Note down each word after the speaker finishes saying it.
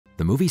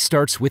The movie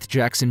starts with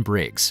Jackson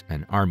Briggs,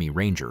 an Army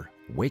Ranger,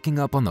 waking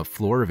up on the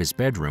floor of his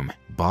bedroom,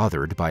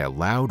 bothered by a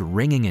loud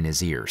ringing in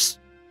his ears.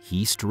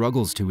 He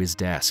struggles to his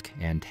desk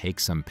and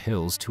takes some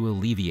pills to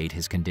alleviate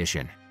his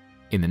condition.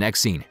 In the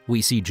next scene,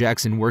 we see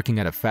Jackson working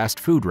at a fast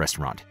food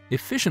restaurant,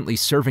 efficiently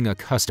serving a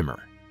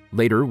customer.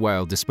 Later,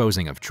 while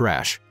disposing of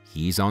trash,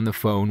 he's on the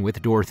phone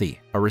with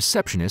Dorothy, a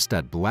receptionist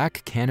at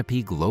Black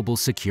Canopy Global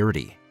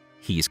Security.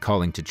 He's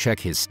calling to check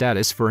his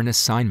status for an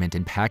assignment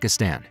in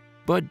Pakistan,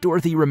 but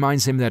Dorothy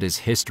reminds him that his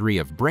history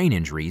of brain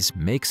injuries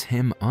makes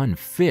him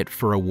unfit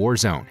for a war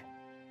zone.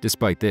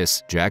 Despite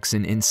this,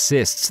 Jackson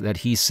insists that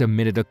he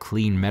submitted a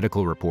clean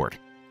medical report,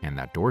 and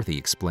that Dorothy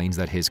explains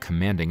that his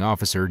commanding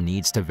officer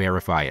needs to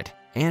verify it,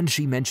 and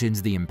she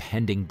mentions the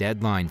impending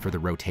deadline for the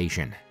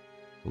rotation.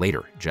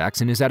 Later,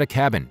 Jackson is at a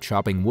cabin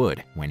chopping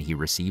wood when he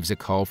receives a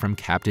call from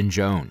Captain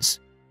Jones.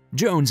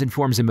 Jones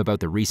informs him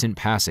about the recent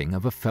passing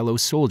of a fellow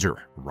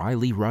soldier,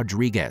 Riley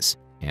Rodriguez,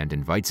 and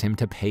invites him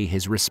to pay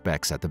his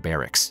respects at the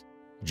barracks.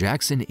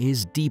 Jackson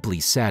is deeply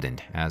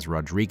saddened as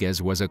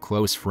Rodriguez was a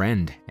close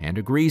friend and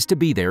agrees to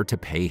be there to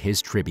pay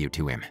his tribute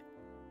to him.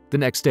 The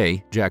next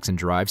day, Jackson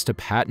drives to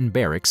Patton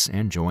Barracks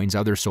and joins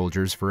other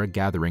soldiers for a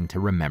gathering to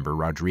remember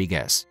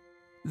Rodriguez.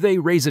 They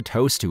raise a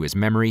toast to his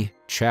memory,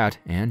 chat,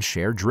 and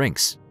share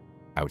drinks.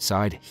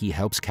 Outside, he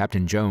helps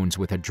Captain Jones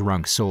with a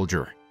drunk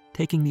soldier,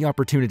 taking the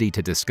opportunity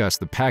to discuss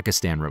the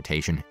Pakistan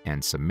rotation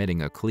and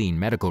submitting a clean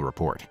medical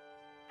report.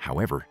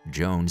 However,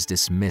 Jones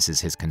dismisses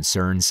his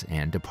concerns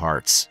and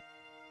departs.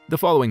 The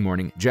following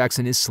morning,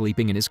 Jackson is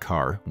sleeping in his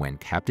car when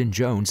Captain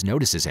Jones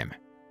notices him.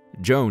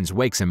 Jones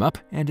wakes him up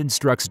and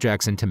instructs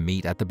Jackson to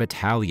meet at the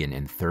battalion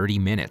in 30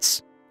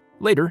 minutes.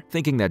 Later,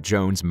 thinking that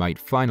Jones might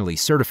finally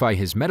certify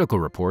his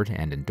medical report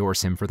and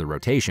endorse him for the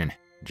rotation,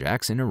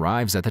 Jackson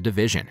arrives at the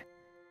division.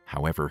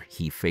 However,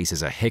 he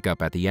faces a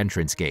hiccup at the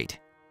entrance gate.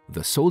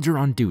 The soldier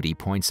on duty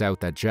points out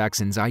that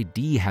Jackson's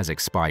ID has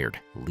expired,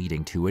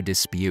 leading to a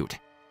dispute.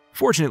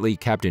 Fortunately,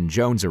 Captain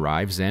Jones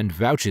arrives and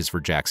vouches for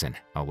Jackson,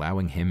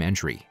 allowing him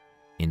entry.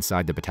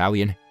 Inside the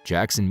battalion,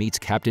 Jackson meets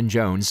Captain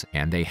Jones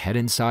and they head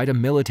inside a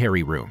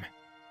military room.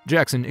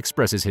 Jackson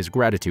expresses his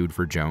gratitude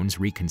for Jones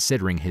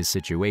reconsidering his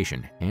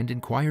situation and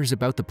inquires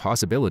about the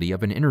possibility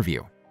of an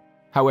interview.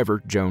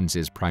 However, Jones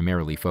is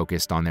primarily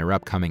focused on their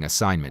upcoming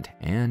assignment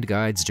and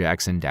guides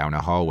Jackson down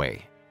a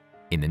hallway.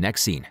 In the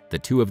next scene, the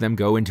two of them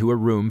go into a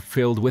room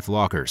filled with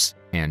lockers,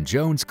 and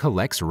Jones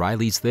collects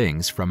Riley's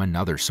things from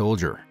another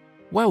soldier.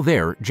 While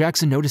there,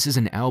 Jackson notices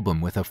an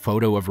album with a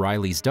photo of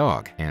Riley's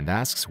dog and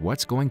asks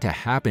what's going to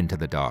happen to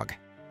the dog.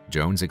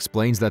 Jones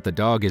explains that the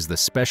dog is the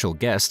special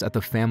guest at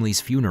the family's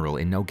funeral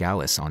in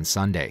Nogales on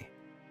Sunday.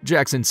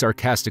 Jackson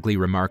sarcastically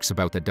remarks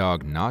about the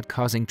dog not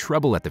causing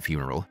trouble at the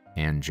funeral,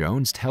 and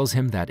Jones tells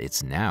him that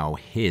it's now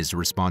his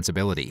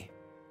responsibility.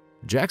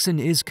 Jackson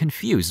is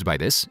confused by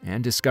this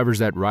and discovers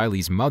that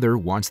Riley's mother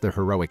wants the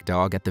heroic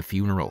dog at the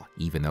funeral,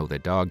 even though the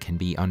dog can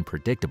be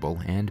unpredictable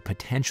and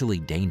potentially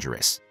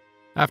dangerous.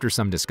 After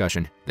some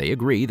discussion, they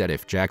agree that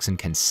if Jackson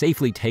can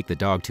safely take the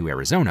dog to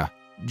Arizona,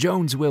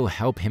 Jones will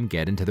help him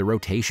get into the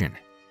rotation.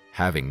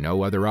 Having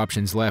no other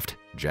options left,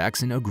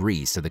 Jackson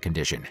agrees to the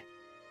condition.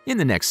 In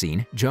the next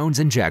scene, Jones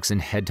and Jackson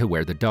head to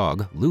where the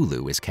dog,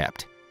 Lulu, is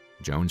kept.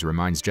 Jones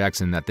reminds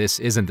Jackson that this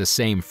isn't the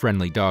same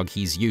friendly dog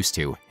he's used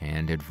to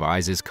and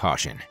advises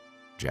caution.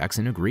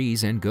 Jackson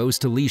agrees and goes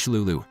to leash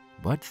Lulu,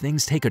 but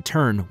things take a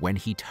turn when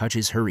he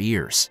touches her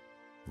ears.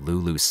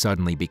 Lulu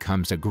suddenly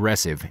becomes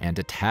aggressive and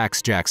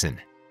attacks Jackson.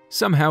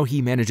 Somehow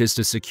he manages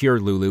to secure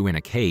Lulu in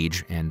a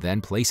cage and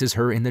then places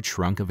her in the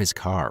trunk of his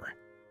car.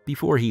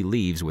 Before he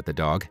leaves with the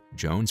dog,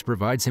 Jones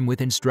provides him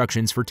with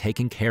instructions for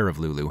taking care of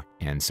Lulu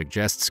and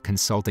suggests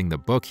consulting the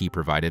book he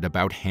provided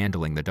about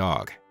handling the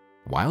dog.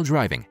 While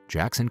driving,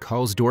 Jackson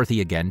calls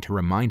Dorothy again to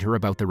remind her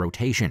about the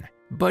rotation,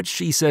 but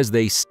she says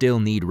they still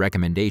need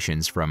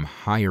recommendations from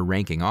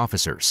higher-ranking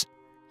officers.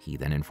 He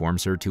then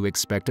informs her to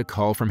expect a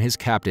call from his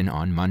captain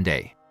on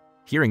Monday.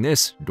 Hearing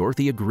this,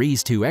 Dorothy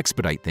agrees to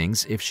expedite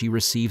things if she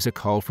receives a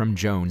call from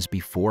Jones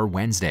before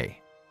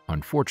Wednesday.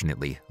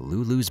 Unfortunately,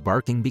 Lulu's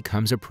barking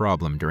becomes a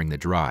problem during the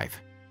drive.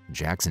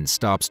 Jackson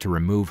stops to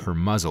remove her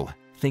muzzle,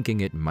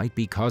 thinking it might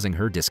be causing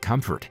her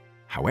discomfort.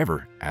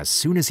 However, as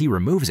soon as he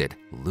removes it,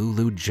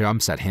 Lulu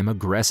jumps at him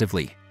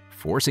aggressively,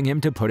 forcing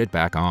him to put it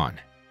back on.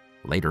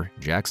 Later,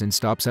 Jackson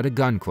stops at a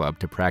gun club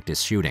to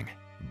practice shooting,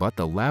 but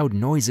the loud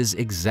noises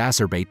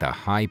exacerbate the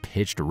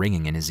high-pitched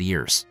ringing in his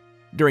ears.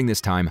 During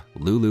this time,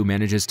 Lulu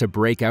manages to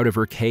break out of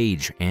her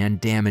cage and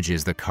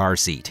damages the car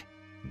seat.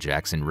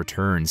 Jackson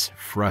returns,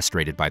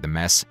 frustrated by the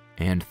mess,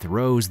 and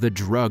throws the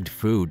drugged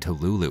food to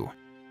Lulu.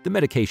 The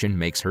medication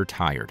makes her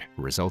tired,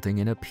 resulting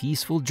in a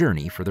peaceful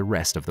journey for the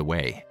rest of the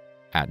way.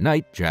 At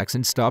night,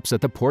 Jackson stops at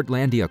the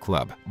Portlandia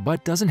Club,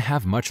 but doesn't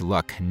have much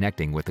luck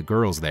connecting with the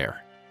girls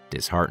there.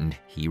 Disheartened,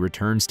 he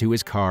returns to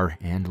his car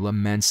and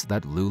laments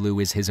that Lulu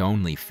is his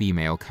only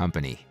female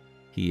company.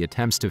 He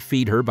attempts to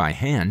feed her by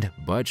hand,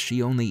 but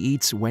she only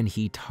eats when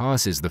he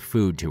tosses the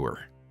food to her.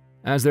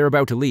 As they're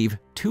about to leave,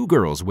 two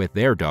girls with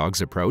their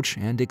dogs approach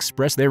and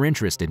express their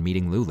interest in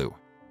meeting Lulu.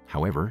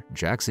 However,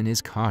 Jackson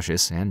is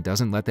cautious and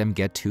doesn't let them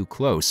get too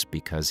close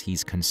because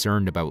he's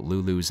concerned about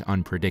Lulu's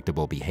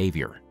unpredictable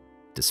behavior.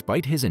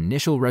 Despite his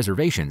initial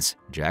reservations,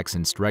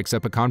 Jackson strikes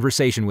up a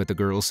conversation with the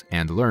girls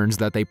and learns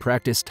that they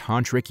practice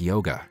tantric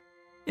yoga.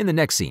 In the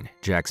next scene,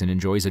 Jackson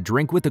enjoys a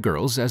drink with the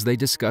girls as they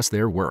discuss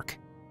their work.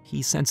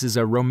 He senses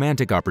a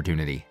romantic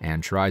opportunity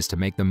and tries to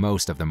make the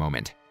most of the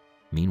moment.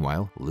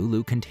 Meanwhile,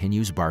 Lulu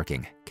continues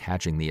barking,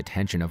 catching the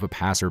attention of a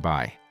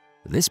passerby.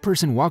 This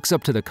person walks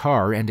up to the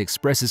car and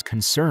expresses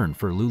concern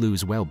for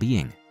Lulu's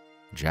well-being.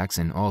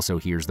 Jackson also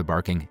hears the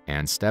barking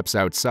and steps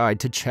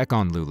outside to check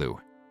on Lulu.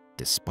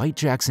 Despite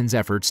Jackson's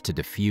efforts to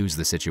defuse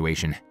the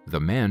situation, the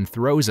man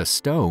throws a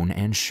stone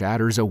and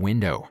shatters a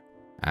window.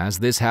 As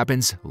this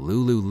happens,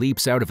 Lulu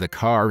leaps out of the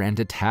car and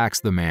attacks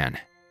the man.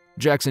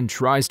 Jackson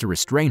tries to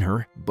restrain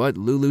her, but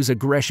Lulu's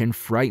aggression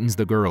frightens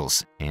the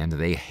girls, and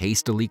they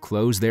hastily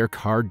close their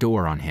car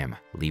door on him,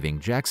 leaving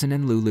Jackson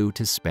and Lulu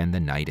to spend the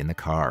night in the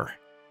car.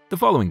 The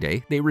following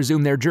day, they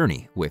resume their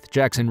journey, with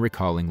Jackson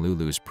recalling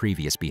Lulu's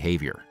previous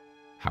behavior.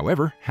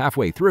 However,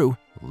 halfway through,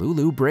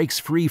 Lulu breaks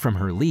free from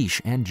her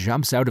leash and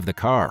jumps out of the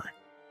car.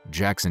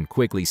 Jackson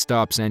quickly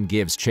stops and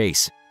gives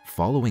chase,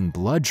 following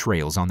blood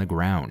trails on the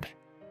ground.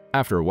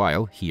 After a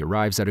while, he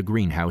arrives at a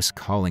greenhouse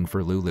calling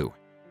for Lulu.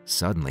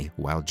 Suddenly,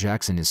 while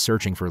Jackson is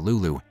searching for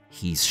Lulu,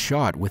 he's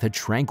shot with a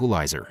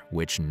tranquilizer,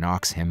 which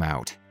knocks him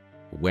out.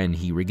 When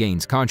he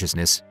regains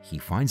consciousness, he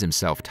finds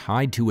himself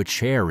tied to a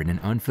chair in an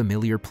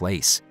unfamiliar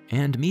place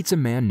and meets a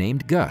man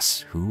named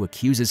Gus, who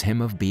accuses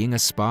him of being a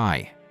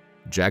spy.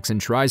 Jackson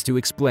tries to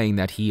explain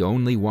that he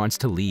only wants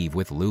to leave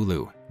with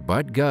Lulu,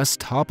 but Gus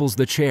topples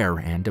the chair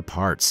and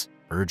departs,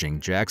 urging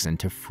Jackson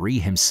to free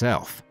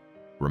himself.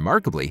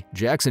 Remarkably,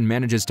 Jackson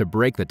manages to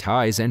break the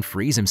ties and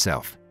frees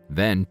himself,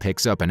 then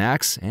picks up an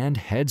axe and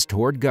heads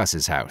toward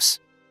Gus's house.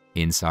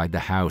 Inside the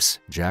house,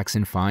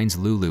 Jackson finds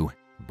Lulu,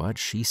 but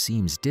she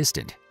seems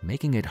distant,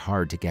 making it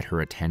hard to get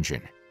her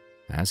attention.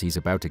 As he's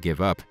about to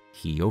give up,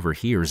 he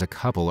overhears a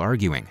couple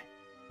arguing.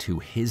 To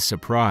his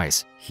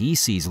surprise, he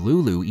sees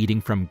Lulu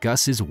eating from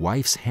Gus's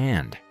wife's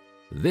hand.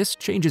 This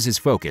changes his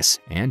focus,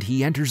 and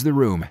he enters the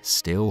room,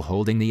 still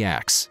holding the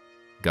axe.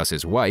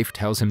 Gus's wife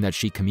tells him that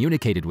she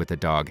communicated with the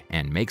dog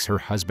and makes her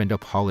husband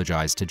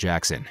apologize to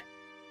Jackson.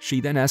 She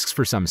then asks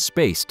for some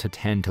space to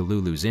tend to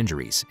Lulu's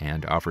injuries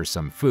and offers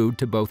some food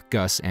to both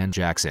Gus and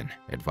Jackson,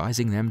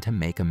 advising them to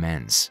make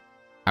amends.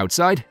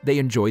 Outside, they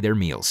enjoy their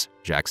meals.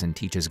 Jackson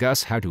teaches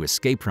Gus how to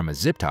escape from a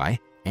zip tie,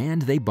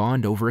 and they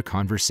bond over a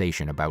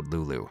conversation about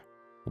Lulu.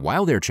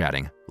 While they're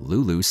chatting,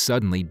 Lulu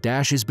suddenly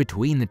dashes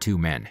between the two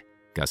men.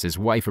 Gus's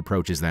wife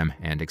approaches them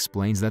and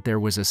explains that there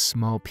was a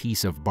small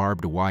piece of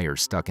barbed wire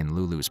stuck in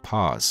Lulu's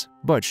paws,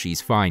 but she's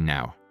fine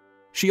now.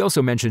 She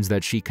also mentions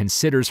that she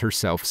considers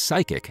herself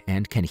psychic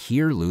and can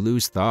hear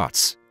Lulu's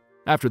thoughts.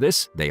 After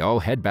this, they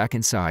all head back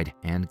inside,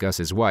 and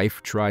Gus's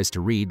wife tries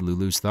to read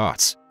Lulu's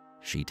thoughts.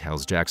 She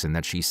tells Jackson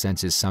that she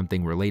senses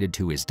something related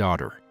to his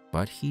daughter,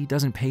 but he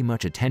doesn't pay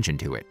much attention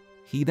to it.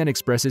 He then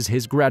expresses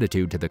his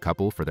gratitude to the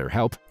couple for their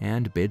help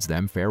and bids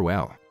them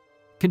farewell.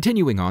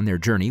 Continuing on their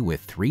journey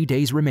with 3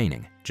 days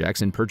remaining,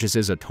 Jackson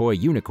purchases a toy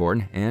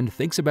unicorn and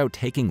thinks about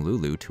taking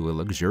Lulu to a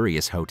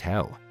luxurious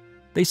hotel.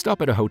 They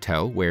stop at a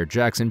hotel where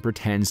Jackson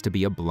pretends to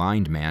be a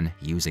blind man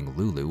using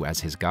Lulu as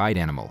his guide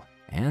animal,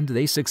 and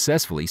they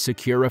successfully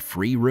secure a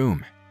free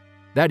room.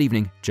 That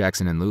evening,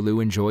 Jackson and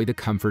Lulu enjoy the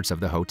comforts of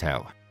the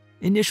hotel.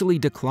 Initially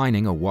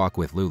declining a walk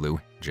with Lulu,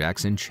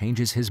 Jackson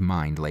changes his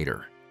mind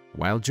later.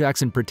 While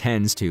Jackson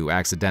pretends to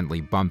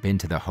accidentally bump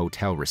into the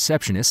hotel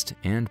receptionist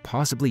and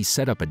possibly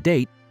set up a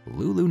date,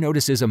 Lulu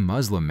notices a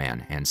Muslim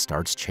man and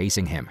starts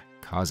chasing him,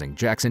 causing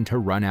Jackson to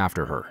run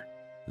after her.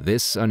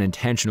 This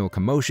unintentional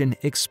commotion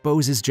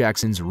exposes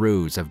Jackson's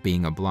ruse of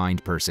being a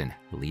blind person,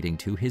 leading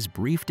to his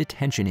brief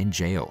detention in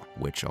jail,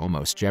 which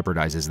almost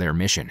jeopardizes their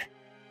mission.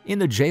 In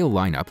the jail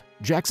lineup,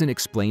 Jackson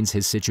explains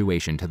his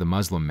situation to the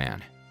Muslim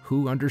man,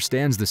 who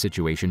understands the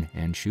situation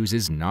and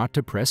chooses not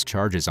to press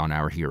charges on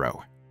our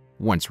hero.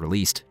 Once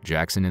released,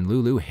 Jackson and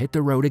Lulu hit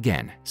the road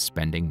again,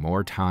 spending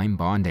more time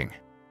bonding.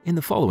 In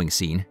the following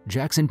scene,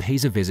 Jackson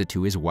pays a visit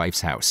to his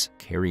wife's house,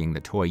 carrying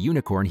the toy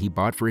unicorn he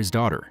bought for his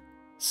daughter.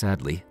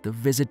 Sadly, the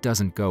visit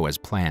doesn't go as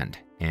planned,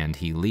 and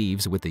he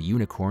leaves with the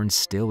unicorn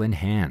still in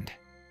hand.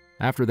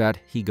 After that,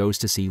 he goes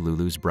to see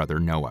Lulu's brother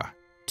Noah.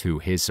 To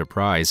his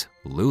surprise,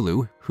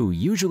 Lulu, who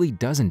usually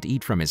doesn't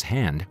eat from his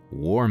hand,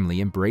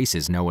 warmly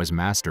embraces Noah's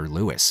master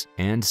Lewis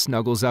and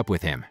snuggles up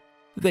with him.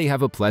 They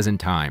have a pleasant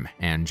time,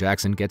 and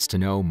Jackson gets to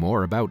know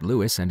more about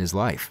Lewis and his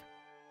life.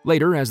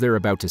 Later, as they're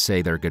about to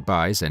say their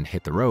goodbyes and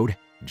hit the road,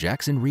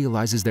 Jackson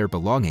realizes their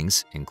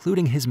belongings,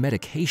 including his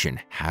medication,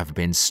 have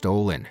been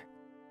stolen.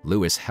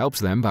 Lewis helps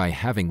them by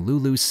having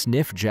Lulu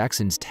sniff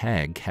Jackson's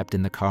tag kept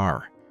in the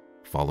car.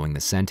 Following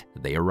the scent,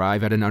 they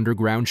arrive at an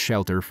underground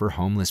shelter for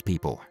homeless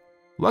people.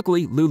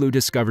 Luckily, Lulu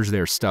discovers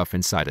their stuff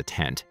inside a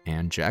tent,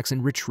 and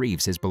Jackson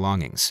retrieves his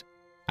belongings.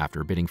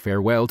 After bidding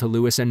farewell to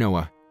Lewis and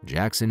Noah,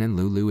 Jackson and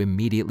Lulu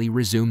immediately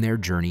resume their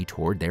journey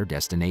toward their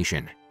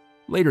destination.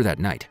 Later that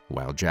night,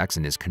 while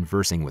Jackson is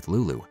conversing with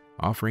Lulu,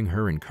 offering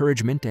her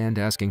encouragement and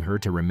asking her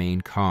to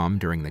remain calm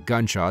during the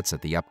gunshots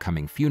at the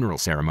upcoming funeral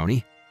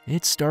ceremony,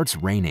 it starts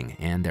raining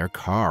and their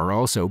car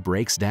also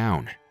breaks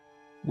down.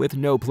 With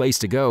no place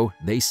to go,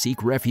 they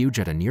seek refuge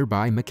at a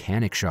nearby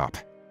mechanic shop.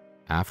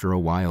 After a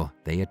while,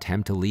 they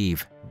attempt to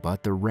leave,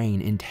 but the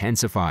rain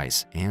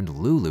intensifies and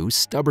Lulu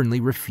stubbornly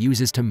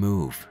refuses to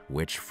move,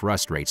 which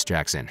frustrates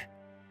Jackson.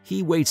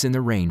 He waits in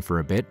the rain for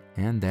a bit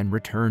and then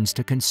returns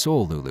to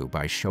console Lulu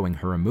by showing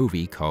her a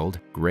movie called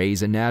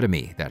Grey's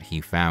Anatomy that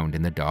he found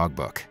in the dog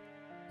book.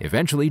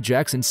 Eventually,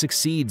 Jackson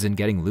succeeds in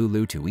getting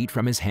Lulu to eat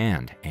from his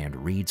hand and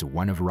reads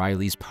one of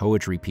Riley's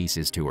poetry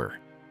pieces to her.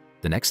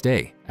 The next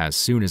day, as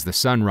soon as the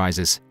sun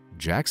rises,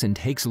 Jackson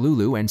takes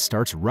Lulu and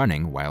starts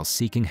running while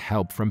seeking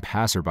help from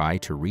passerby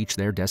to reach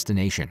their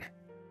destination.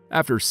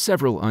 After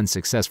several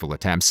unsuccessful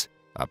attempts,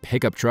 a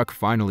pickup truck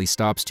finally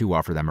stops to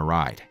offer them a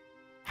ride.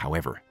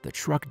 However, the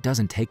truck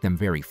doesn't take them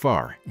very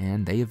far,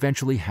 and they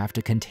eventually have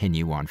to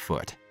continue on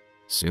foot.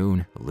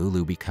 Soon,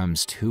 Lulu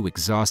becomes too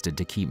exhausted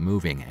to keep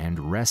moving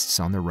and rests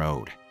on the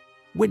road.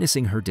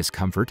 Witnessing her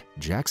discomfort,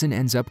 Jackson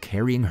ends up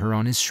carrying her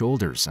on his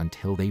shoulders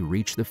until they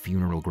reach the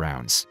funeral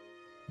grounds.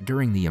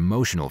 During the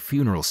emotional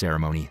funeral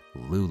ceremony,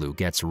 Lulu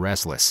gets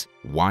restless,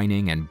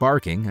 whining and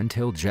barking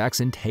until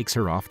Jackson takes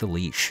her off the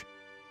leash.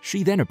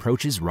 She then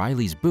approaches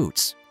Riley's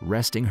boots,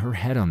 resting her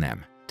head on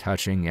them,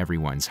 touching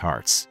everyone's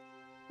hearts.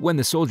 When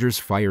the soldiers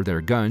fire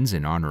their guns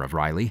in honor of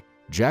Riley,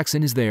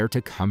 Jackson is there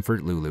to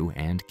comfort Lulu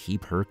and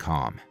keep her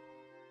calm.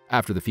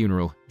 After the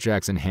funeral,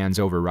 Jackson hands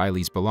over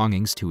Riley's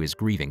belongings to his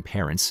grieving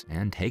parents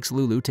and takes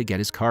Lulu to get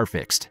his car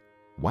fixed.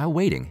 While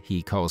waiting,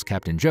 he calls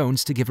Captain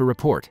Jones to give a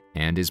report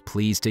and is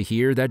pleased to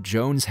hear that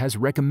Jones has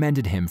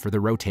recommended him for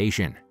the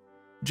rotation.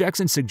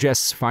 Jackson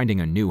suggests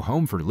finding a new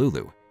home for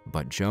Lulu,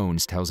 but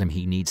Jones tells him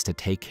he needs to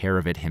take care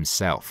of it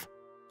himself.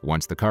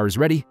 Once the car is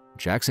ready,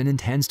 Jackson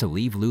intends to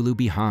leave Lulu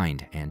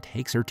behind and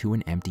takes her to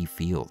an empty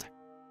field.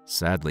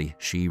 Sadly,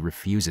 she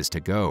refuses to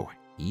go,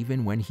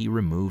 even when he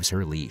removes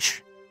her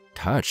leash.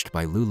 Touched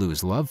by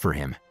Lulu's love for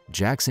him,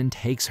 Jackson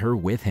takes her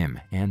with him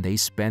and they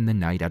spend the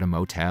night at a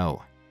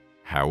motel.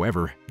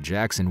 However,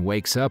 Jackson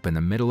wakes up in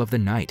the middle of the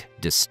night,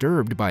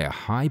 disturbed by a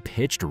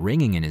high-pitched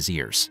ringing in his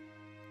ears.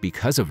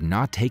 Because of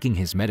not taking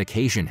his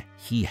medication,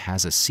 he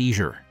has a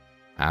seizure.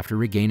 After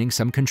regaining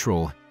some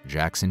control,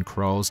 Jackson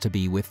crawls to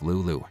be with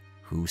Lulu,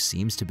 who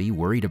seems to be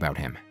worried about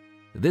him.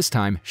 This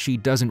time, she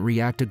doesn't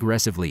react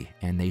aggressively,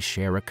 and they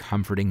share a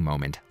comforting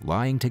moment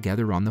lying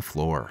together on the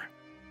floor.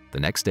 The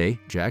next day,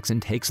 Jackson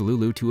takes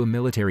Lulu to a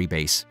military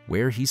base,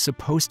 where he's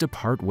supposed to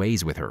part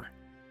ways with her.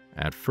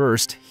 At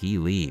first, he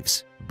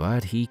leaves,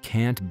 but he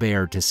can't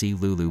bear to see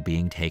Lulu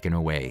being taken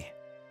away.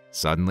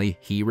 Suddenly,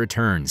 he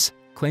returns,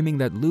 claiming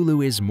that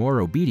Lulu is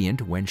more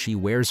obedient when she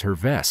wears her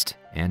vest,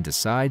 and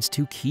decides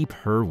to keep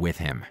her with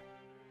him.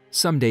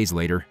 Some days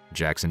later,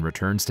 Jackson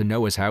returns to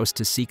Noah's house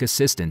to seek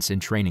assistance in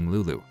training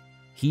Lulu.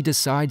 He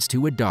decides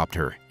to adopt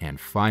her and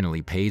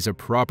finally pays a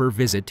proper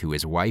visit to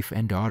his wife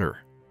and daughter.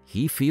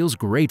 He feels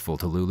grateful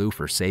to Lulu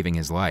for saving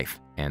his life,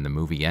 and the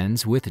movie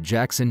ends with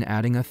Jackson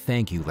adding a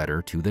thank you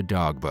letter to the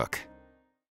dog book.